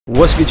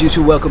What's good,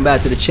 YouTube? Welcome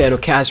back to the channel,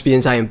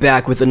 Caspians. I am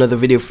back with another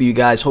video for you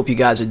guys. Hope you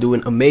guys are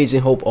doing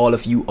amazing. Hope all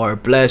of you are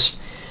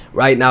blessed.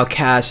 Right now,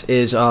 Cas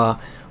is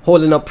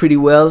holding up pretty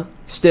well.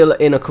 Still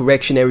in a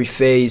correctionary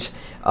phase.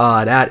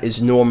 That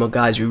is normal,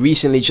 guys. We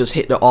recently just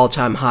hit the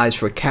all-time highs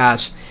for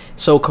Cas,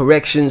 so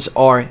corrections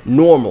are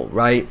normal,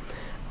 right?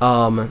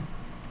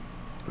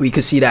 We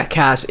can see that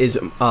Cas is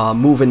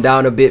moving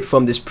down a bit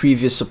from this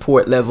previous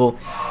support level.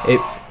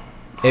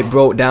 It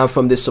broke down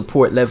from this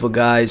support level,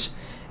 guys.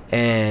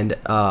 And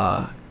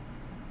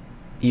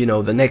you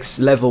know, the next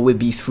level would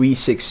be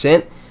 3.6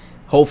 cents.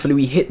 Hopefully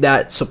we hit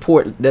that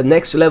support, the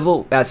next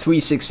level at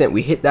 3.6 cents.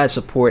 We hit that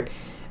support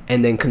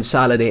and then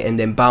consolidate and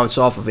then bounce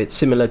off of it,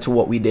 similar to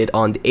what we did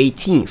on the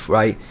 18th,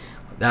 right?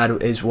 That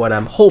is what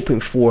I'm hoping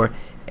for.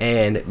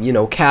 And you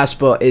know,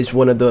 Kaspa is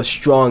one of the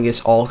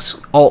strongest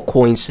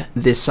altcoins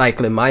this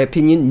cycle, in my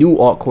opinion. New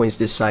altcoins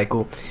this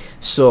cycle.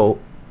 So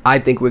I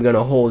think we're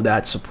gonna hold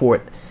that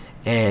support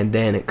and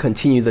then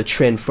continue the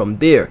trend from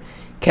there.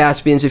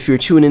 Caspians, if you're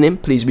tuning in,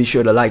 please be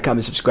sure to like,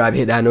 comment, subscribe,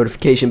 hit that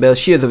notification bell,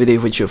 share the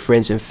video with your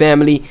friends and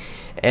family.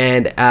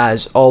 And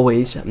as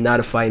always, I'm not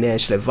a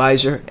financial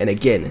advisor, and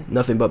again,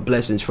 nothing but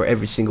blessings for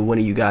every single one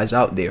of you guys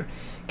out there.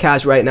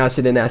 Cas right now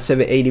sitting at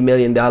 $780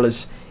 million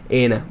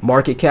in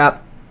market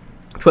cap,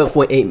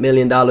 $12.8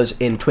 million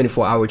in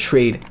 24-hour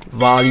trade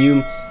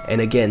volume.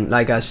 And again,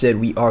 like I said,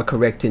 we are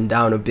correcting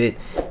down a bit.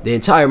 The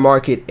entire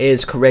market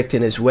is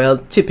correcting as well.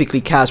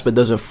 Typically, Kaspa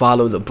doesn't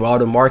follow the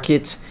broader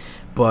markets.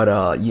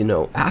 But you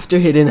know, after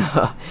hitting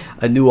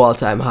a new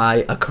all-time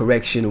high, a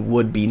correction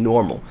would be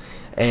normal.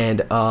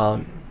 And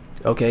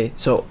okay,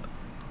 so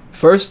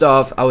first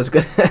off, I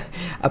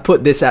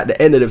put this at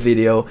the end of the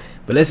video,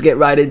 but let's get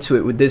right into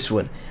it with this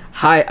one.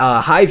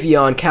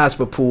 Hiveon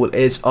Kaspa pool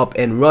is up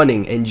and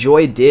running.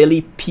 Enjoy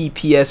daily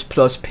PPS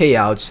plus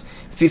payouts,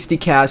 50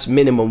 Cas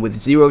minimum with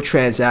 0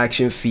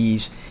 transaction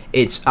fees.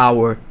 It's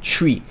our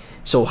treat.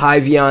 So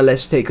Hiveon,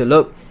 let's take a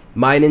look.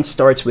 Mining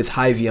starts with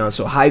Hiveon.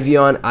 So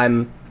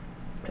Hiveon,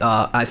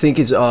 I think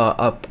is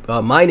a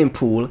mining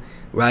pool,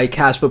 right?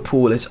 Kaspa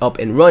pool is up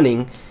and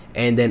running,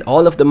 and then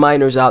all of the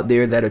miners out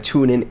there that are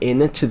tuning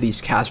in to these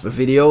Kaspa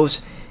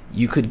videos,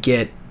 you could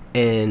get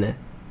an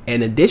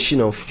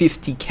additional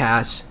 50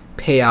 Cas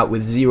payout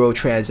with 0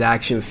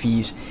 transaction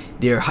fees.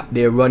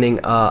 They're running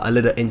a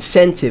little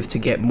incentive to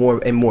get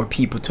more and more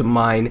people to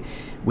mine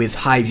with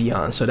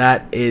Hiveon. So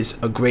that is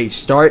a great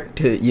start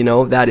to, you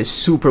know, that is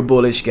super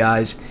bullish,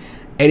 guys.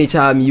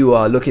 Anytime you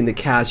look into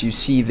Cas, you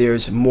see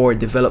there's more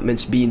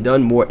developments being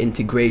done, more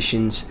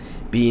integrations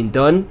being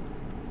done,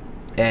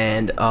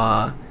 and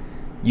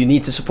you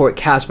need to support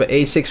Kaspa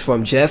A6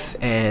 from Jeff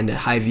and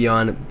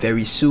Hiveon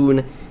very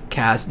soon.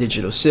 Cas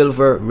Digital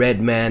Silver,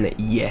 Redman,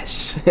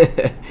 yes.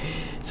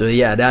 So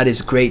yeah, that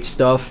is great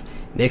stuff.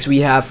 Next we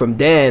have from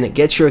Dan,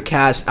 get your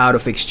Cas out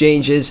of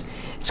exchanges.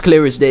 It's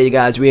clear as day,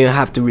 guys. We don't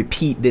have to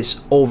repeat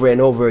this over and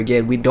over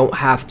again. We don't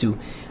have to.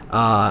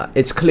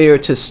 It's clear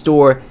to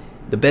store.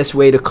 The best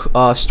way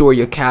to store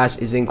your Cas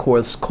is in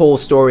cold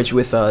storage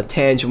with a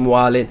Tangent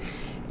wallet.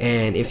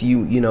 And if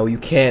you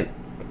can't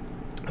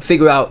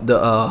figure out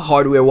the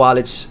hardware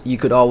wallets, you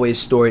could always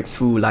store it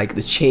through like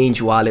the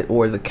Change wallet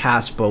or the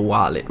Kaspa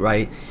wallet,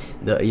 right?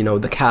 The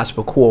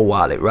Kaspa core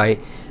wallet, right?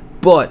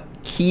 But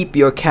keep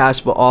your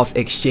Kaspa off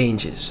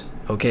exchanges,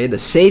 okay? The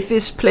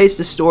safest place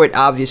to store it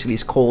obviously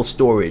is cold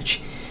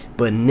storage,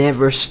 but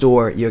never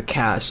store your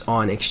Cas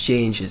on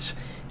exchanges,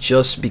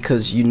 just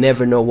because you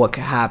never know what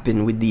could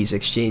happen with these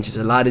exchanges.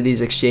 A lot of these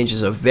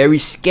exchanges are very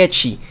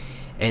sketchy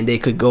and they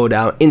could go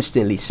down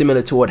instantly,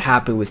 similar to what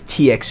happened with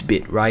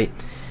TXBit, right?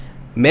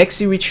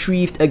 Mexi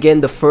retrieved again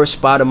the first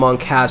spot among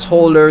Cas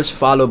holders,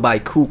 followed by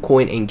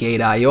KuCoin and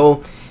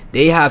Gate.io.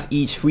 They have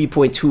each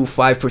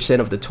 3.25%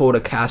 of the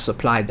total Cas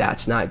supply.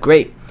 That's not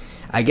great.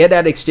 I get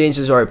that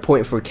exchanges are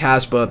important for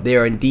Kaspa. They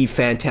are indeed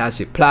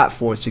fantastic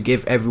platforms to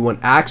give everyone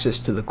access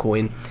to the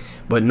coin,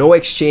 but no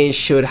exchange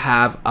should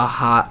have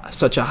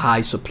such a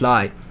high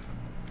supply.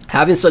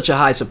 Having such a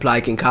high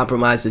supply can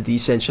compromise the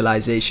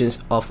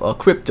decentralizations of a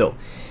crypto.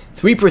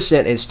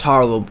 3% is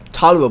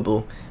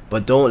tolerable,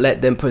 but don't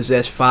let them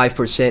possess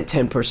 5%,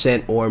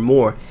 10% or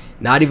more.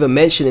 Not even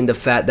mentioning the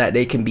fact that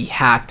they can be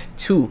hacked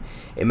too.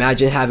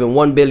 Imagine having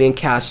 1 billion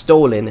Cas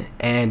stolen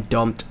and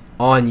dumped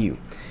on you.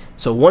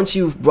 So once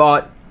you've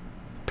brought,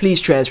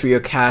 please transfer your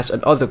Cas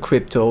and other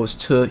cryptos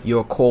to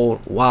your cold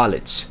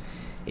wallets.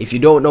 If you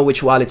don't know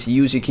which wallet to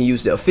use, you can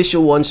use the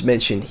official ones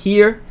mentioned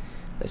here.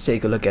 Let's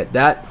take a look at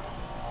that.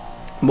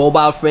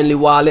 Mobile friendly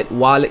wallet,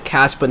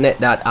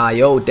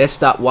 kaspanet.io,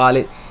 desktop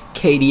wallet,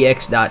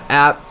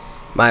 kdx.app.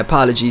 My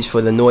apologies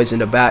for the noise in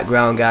the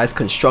background, guys.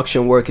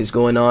 Construction work is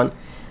going on.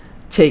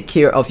 Take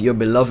care of your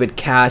beloved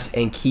Cas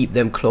and keep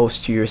them close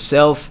to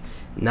yourself,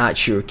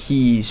 not your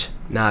keys,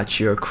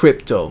 not your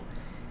crypto.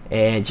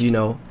 And you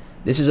know,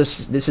 this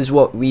is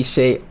what we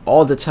say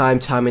all the time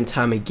and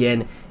time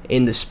again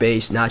in the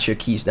space. Not your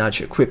keys, not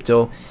your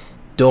crypto.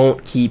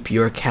 Don't keep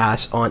your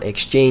Cas on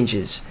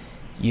exchanges.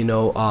 You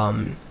know,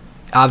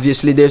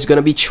 obviously there's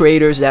gonna be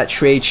traders that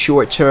trade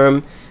short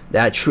term,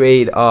 that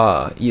trade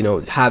you know,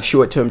 have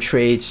short-term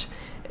trades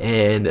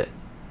and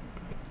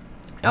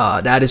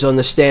that is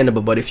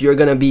understandable. But if you're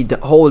gonna be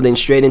holding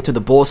straight into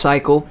the bull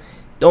cycle,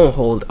 don't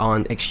hold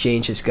on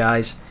exchanges,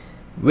 guys.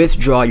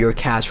 Withdraw your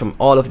cash from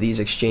all of these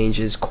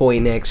exchanges: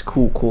 CoinX,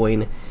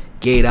 KuCoin,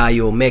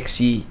 Gate.io,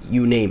 Mexi,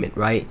 you name it,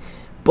 right?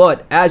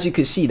 But as you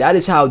can see, that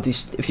is how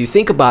this, if you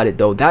think about it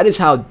though, that is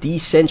how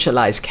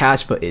decentralized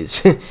Kaspa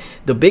is.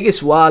 The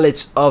biggest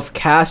wallets of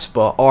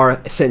Kaspa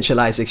are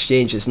centralized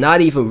exchanges, not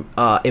even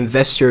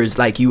investors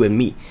like you and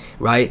me,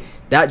 right?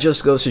 That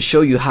just goes to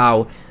show you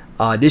how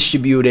well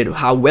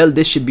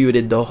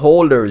distributed the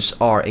holders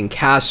are in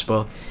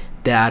Kaspa,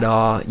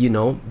 that you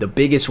know, the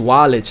biggest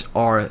wallets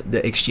are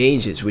the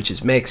exchanges, which is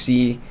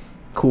Mexi,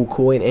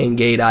 KuCoin, and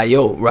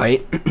Gate.io,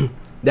 right?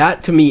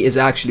 That to me is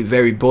actually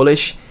very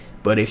bullish.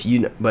 But if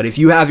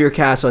you have your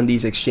cash on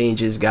these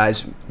exchanges,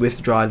 guys,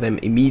 withdraw them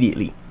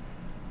immediately.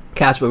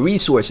 Kaspa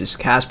resources,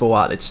 Kaspa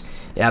wallets.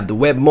 They have the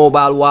web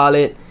mobile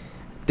wallet,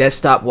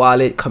 desktop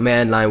wallet,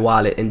 command line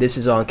wallet, and this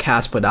is on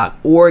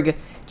kaspa.org.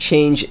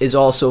 Change is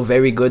also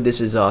very good.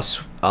 This is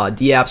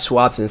DApp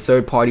swaps and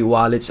third-party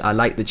wallets. I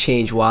like the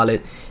Change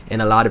wallet,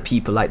 and a lot of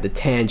people like the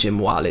Tangent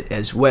wallet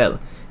as well,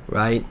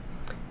 right?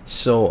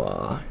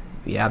 So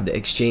we have the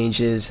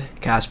exchanges,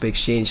 Kaspa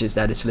exchanges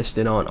that is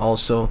listed on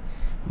also,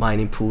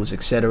 mining pools,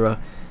 etc.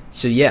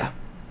 So yeah,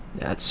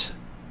 that's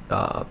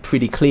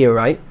pretty clear,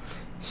 right?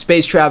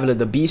 Space Traveler,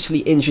 the beastly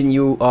engine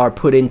you are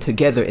putting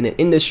together in an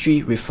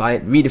industry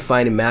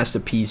redefining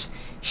masterpiece,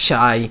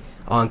 shy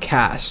on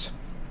cast.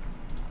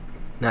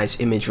 Nice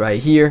image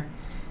right here.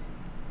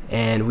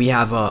 And we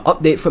have an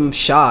update from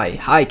Shy.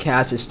 Hi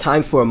Cast, it's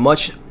time for a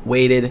much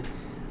waited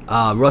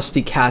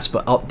Rusty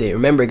Kaspa update.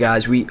 Remember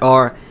guys, we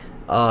are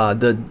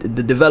the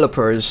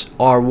developers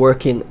are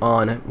working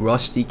on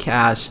Rusty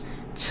Cast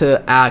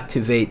to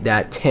activate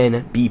that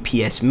 10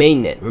 BPS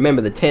mainnet. Remember,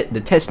 the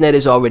testnet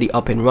is already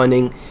up and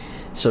running,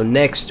 so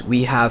next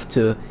we have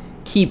to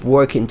keep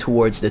working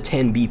towards the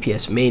 10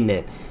 BPS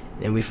mainnet,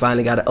 and we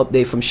finally got an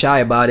update from Shy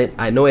about it.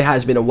 I know it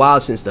has been a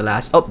while since the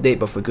last update,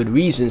 but for good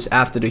reasons.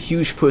 After the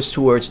huge push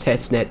towards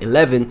testnet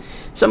 11,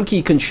 some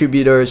key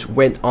contributors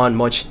went on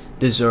much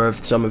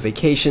deserved summer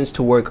vacations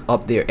to work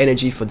up their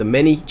energy for the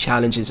many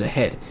challenges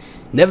ahead.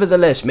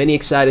 Nevertheless, many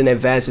exciting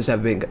advances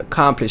have been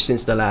accomplished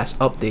since the last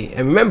update.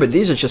 And remember,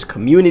 these are just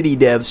community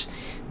devs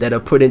that are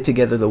putting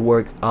together the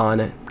work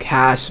on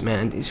Kaspa,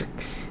 man. These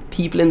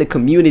people in the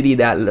community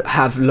that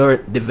have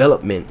learned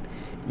development,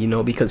 you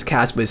know, because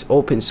Kaspa is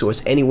open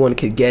source. Anyone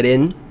could get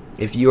in.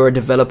 If you're a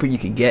developer, you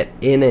could get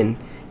in and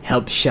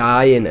help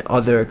Shy and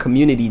other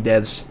community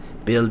devs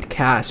build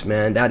Kaspa,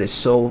 man. That is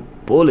so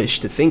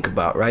bullish to think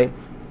about, right?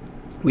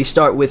 We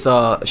start with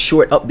a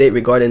short update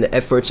regarding the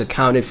efforts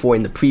accounted for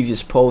in the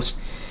previous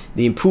post.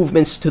 The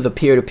improvements to the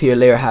peer-to-peer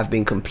layer have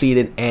been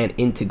completed and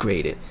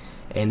integrated,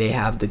 and they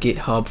have the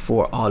GitHub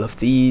for all of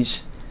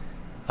these.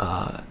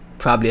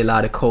 Probably a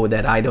lot of code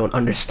that I don't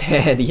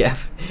understand. Yeah,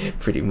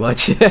 pretty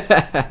much.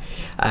 I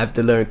have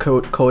to learn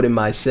coding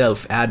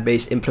myself.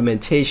 Ad-based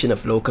implementation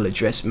of local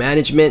address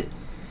management,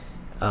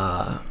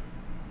 and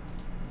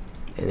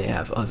they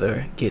have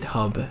other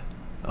GitHub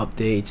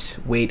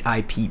updates. Wait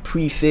IP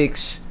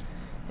prefix,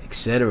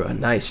 etc.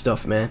 Nice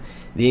stuff, man.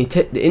 The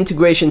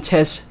integration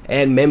tests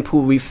and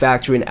mempool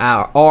refactoring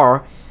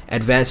are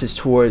advances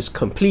towards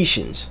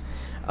completions.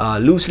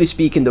 Loosely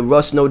speaking, the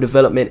Rust node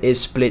development is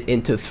split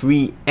into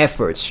 3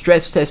 efforts: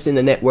 stress testing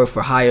the network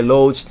for higher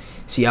loads,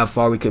 see how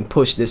far we can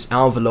push this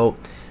envelope;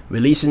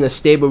 releasing a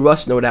stable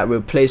Rust node that will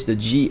replace the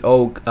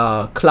GO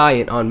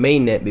client on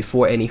mainnet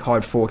before any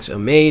hard forks are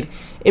made;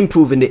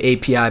 improving the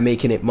API,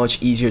 making it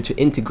much easier to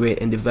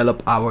integrate and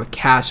develop our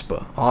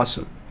Kaspa.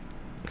 Awesome.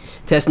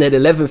 Testnet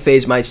 11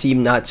 phase might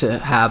seem not to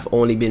have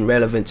only been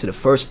relevant to the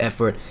first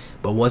effort,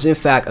 but was in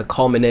fact a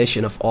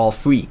culmination of all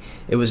 3.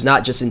 It was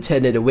not just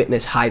intended to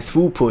witness high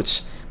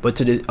throughputs, but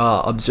to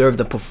observe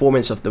the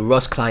performance of the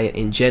Rust client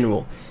in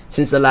general.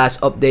 Since the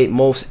last update,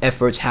 most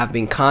efforts have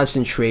been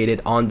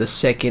concentrated on the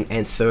second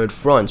and third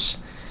fronts.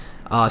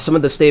 Some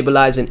of the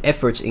stabilizing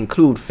efforts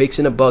include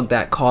fixing a bug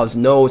that caused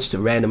nodes to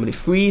randomly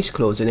freeze.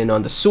 Closing in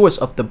on the source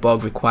of the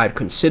bug required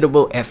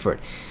considerable effort.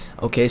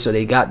 Okay, so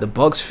they got the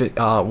bugs,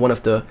 one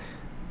of the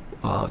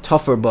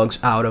tougher bugs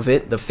out of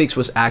it. The fix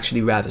was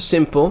actually rather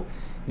simple.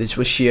 This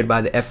was shared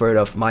by the effort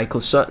of Michael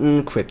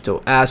Sutton,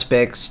 Crypto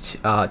Aspects,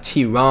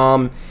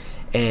 T-Rom,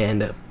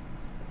 and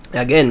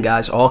again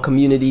guys, all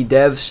community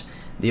devs.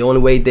 The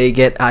only way they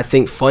get, I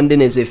think,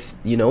 funding is if,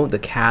 you know, the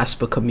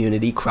Kaspa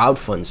community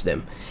crowdfunds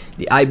them.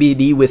 The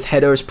IBD with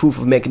headers proof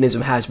of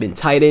mechanism has been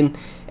tightened,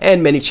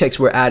 and many checks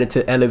were added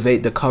to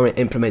elevate the current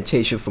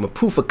implementation from a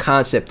proof of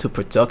concept to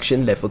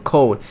production level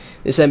code.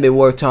 This has been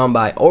worked on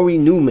by Ori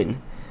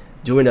Newman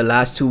during the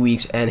last 2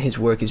 weeks, and his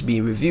work is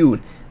being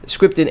reviewed. The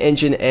scripting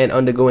engine and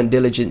undergoing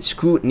diligent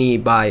scrutiny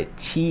by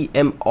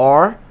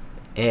TMR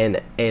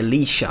and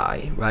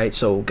Elishai, right?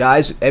 So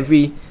guys,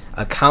 every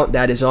account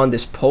that is on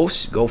this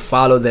post, go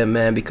follow them,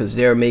 man, because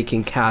they're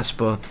making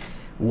Kaspa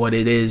what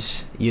it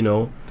is, you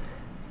know,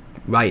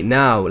 right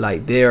now.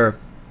 Like, they're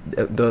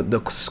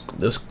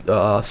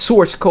the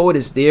source code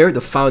is there,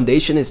 the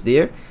foundation is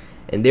there,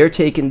 and they're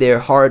taking their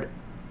hard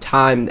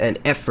time and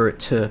effort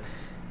to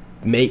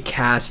make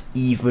Cas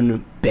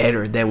even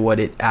better than what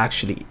it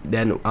actually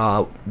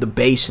the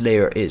base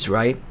layer is,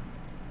 right?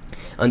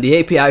 On the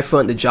API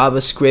front, the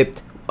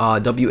JavaScript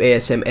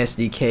WASM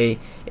SDK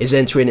is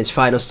entering its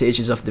final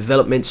stages of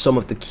development. Some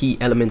of the key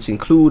elements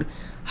include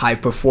high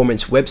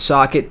performance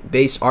WebSocket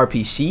based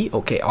RPC.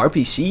 Okay,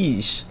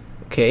 RPCs.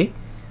 Okay,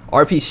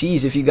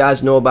 RPCs, if you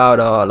guys know about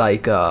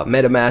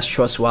MetaMask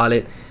Trust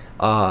Wallet,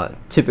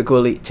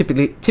 typically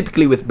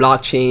with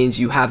blockchains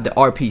you have the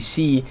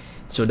RPC,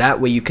 so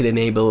that way you can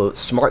enable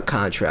smart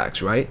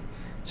contracts, right?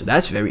 So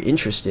that's very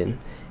interesting.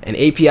 An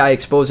API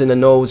exposing the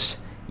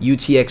node's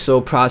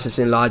UTXO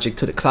processing logic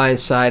to the client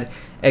side,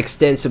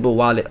 extensible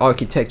wallet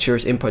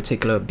architectures, in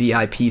particular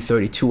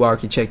BIP32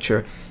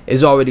 architecture,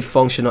 is already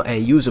functional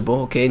and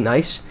usable. Okay,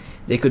 nice.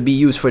 They could be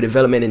used for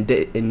development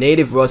in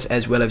native Rust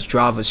as well as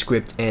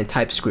JavaScript and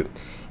TypeScript.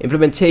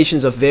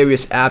 Implementations of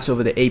various apps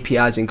over the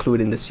APIs,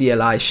 including the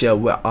CLI shell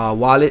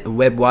wallet,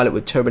 web wallet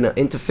with terminal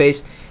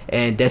interface,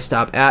 and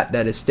desktop app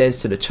that extends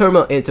to the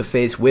terminal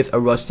interface with a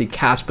rusty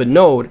Kaspa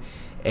node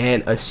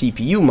and a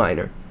CPU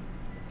miner.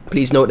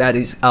 Please note that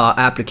these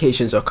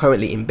applications are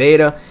currently in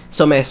beta.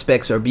 Some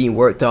aspects are being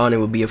worked on. It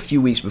will be a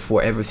few weeks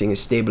before everything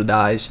is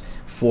stabilized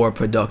for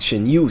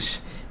production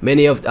use.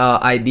 Many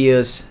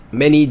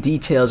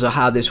details of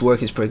how this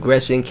work is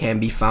progressing can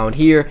be found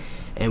here,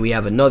 and we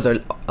have another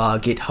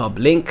GitHub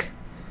link,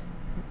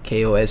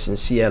 KOS and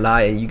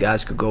CLI, and you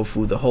guys could go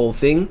through the whole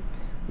thing.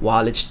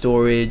 Wallet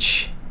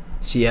storage,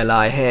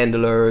 CLI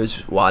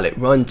handlers, wallet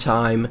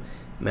runtime,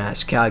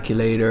 mass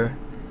calculator,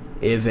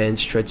 event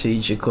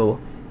strategical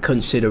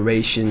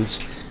considerations,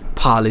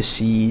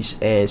 policies,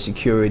 and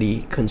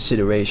security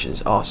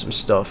considerations. Awesome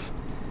stuff.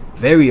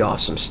 Very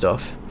awesome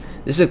stuff.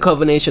 This is a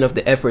culmination of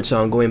the efforts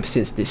ongoing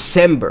since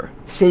December.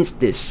 Since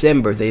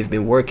December, they've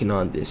been working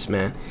on this,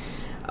 man.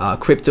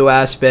 Crypto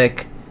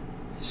aspect,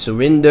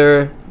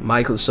 Surinder,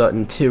 Michael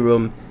Sutton,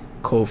 Tirum,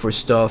 Code for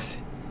Stuff,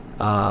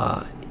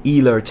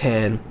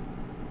 Elertan.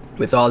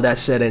 With all that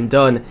said and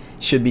done,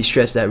 should be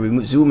stressed that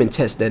resuming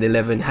testnet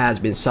 11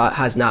 has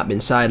not been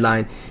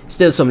sidelined.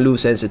 Still some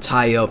loose ends to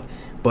tie up,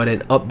 but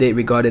an update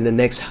regarding the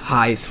next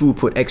high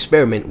throughput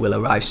experiment will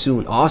arrive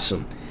soon.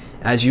 Awesome.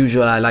 As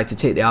usual, I'd like to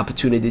take the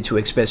opportunity to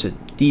express a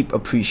deep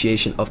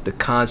appreciation of the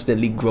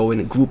constantly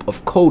growing group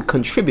of code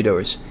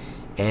contributors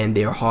and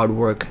their hard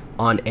work,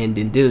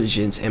 unending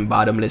diligence, and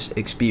bottomless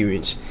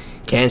experience.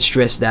 Can't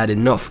stress that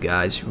enough,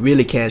 guys.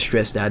 Really can't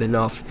stress that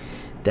enough,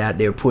 that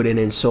they're putting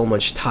in so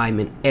much time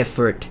and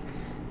effort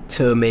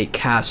to make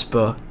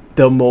Kaspa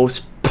the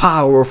most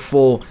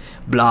powerful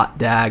block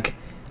dag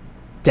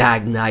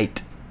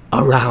knight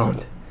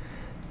around.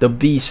 The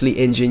beastly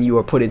engine you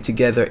are putting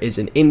together is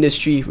an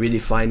industry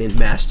redefining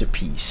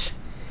masterpiece.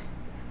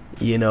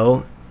 You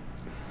know,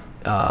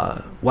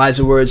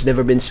 wiser words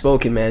never been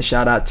spoken, man.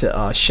 Shout out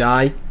to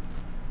Shy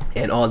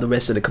and all the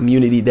rest of the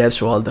community devs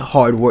for all the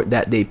hard work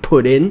that they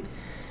put in.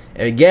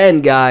 And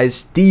again,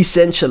 guys,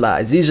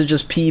 decentralized. These are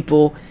just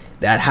people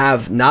that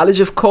have knowledge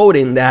of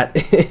coding that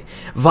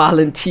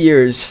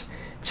volunteers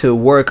to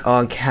work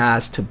on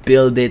Cas, to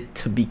build it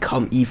to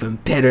become even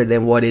better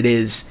than what it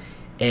is,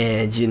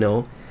 and you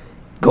know,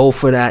 go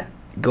for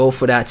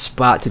that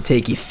spot to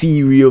take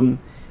Ethereum,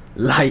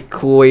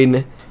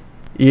 Litecoin,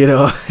 you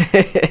know.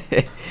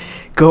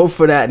 Go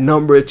for that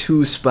number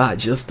 2 spot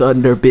just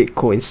under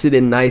Bitcoin,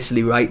 sitting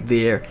nicely right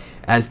there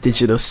as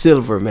digital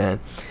silver, man.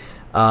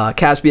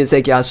 Caspians,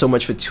 thank y'all so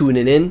much for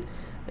tuning in.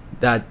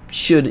 That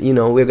should, you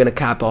know, we're gonna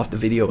cap off the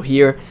video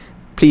here.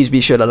 Please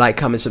be sure to like,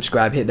 comment,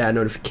 subscribe, hit that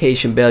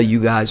notification bell.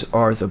 You guys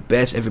are the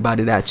best.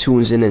 Everybody that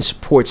tunes in and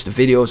supports the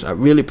videos, I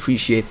really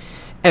appreciate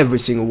every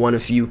single one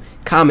of you.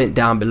 Comment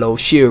down below,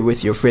 share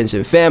with your friends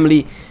and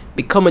family,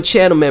 become a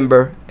channel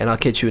member, and I'll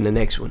catch you in the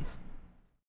next one.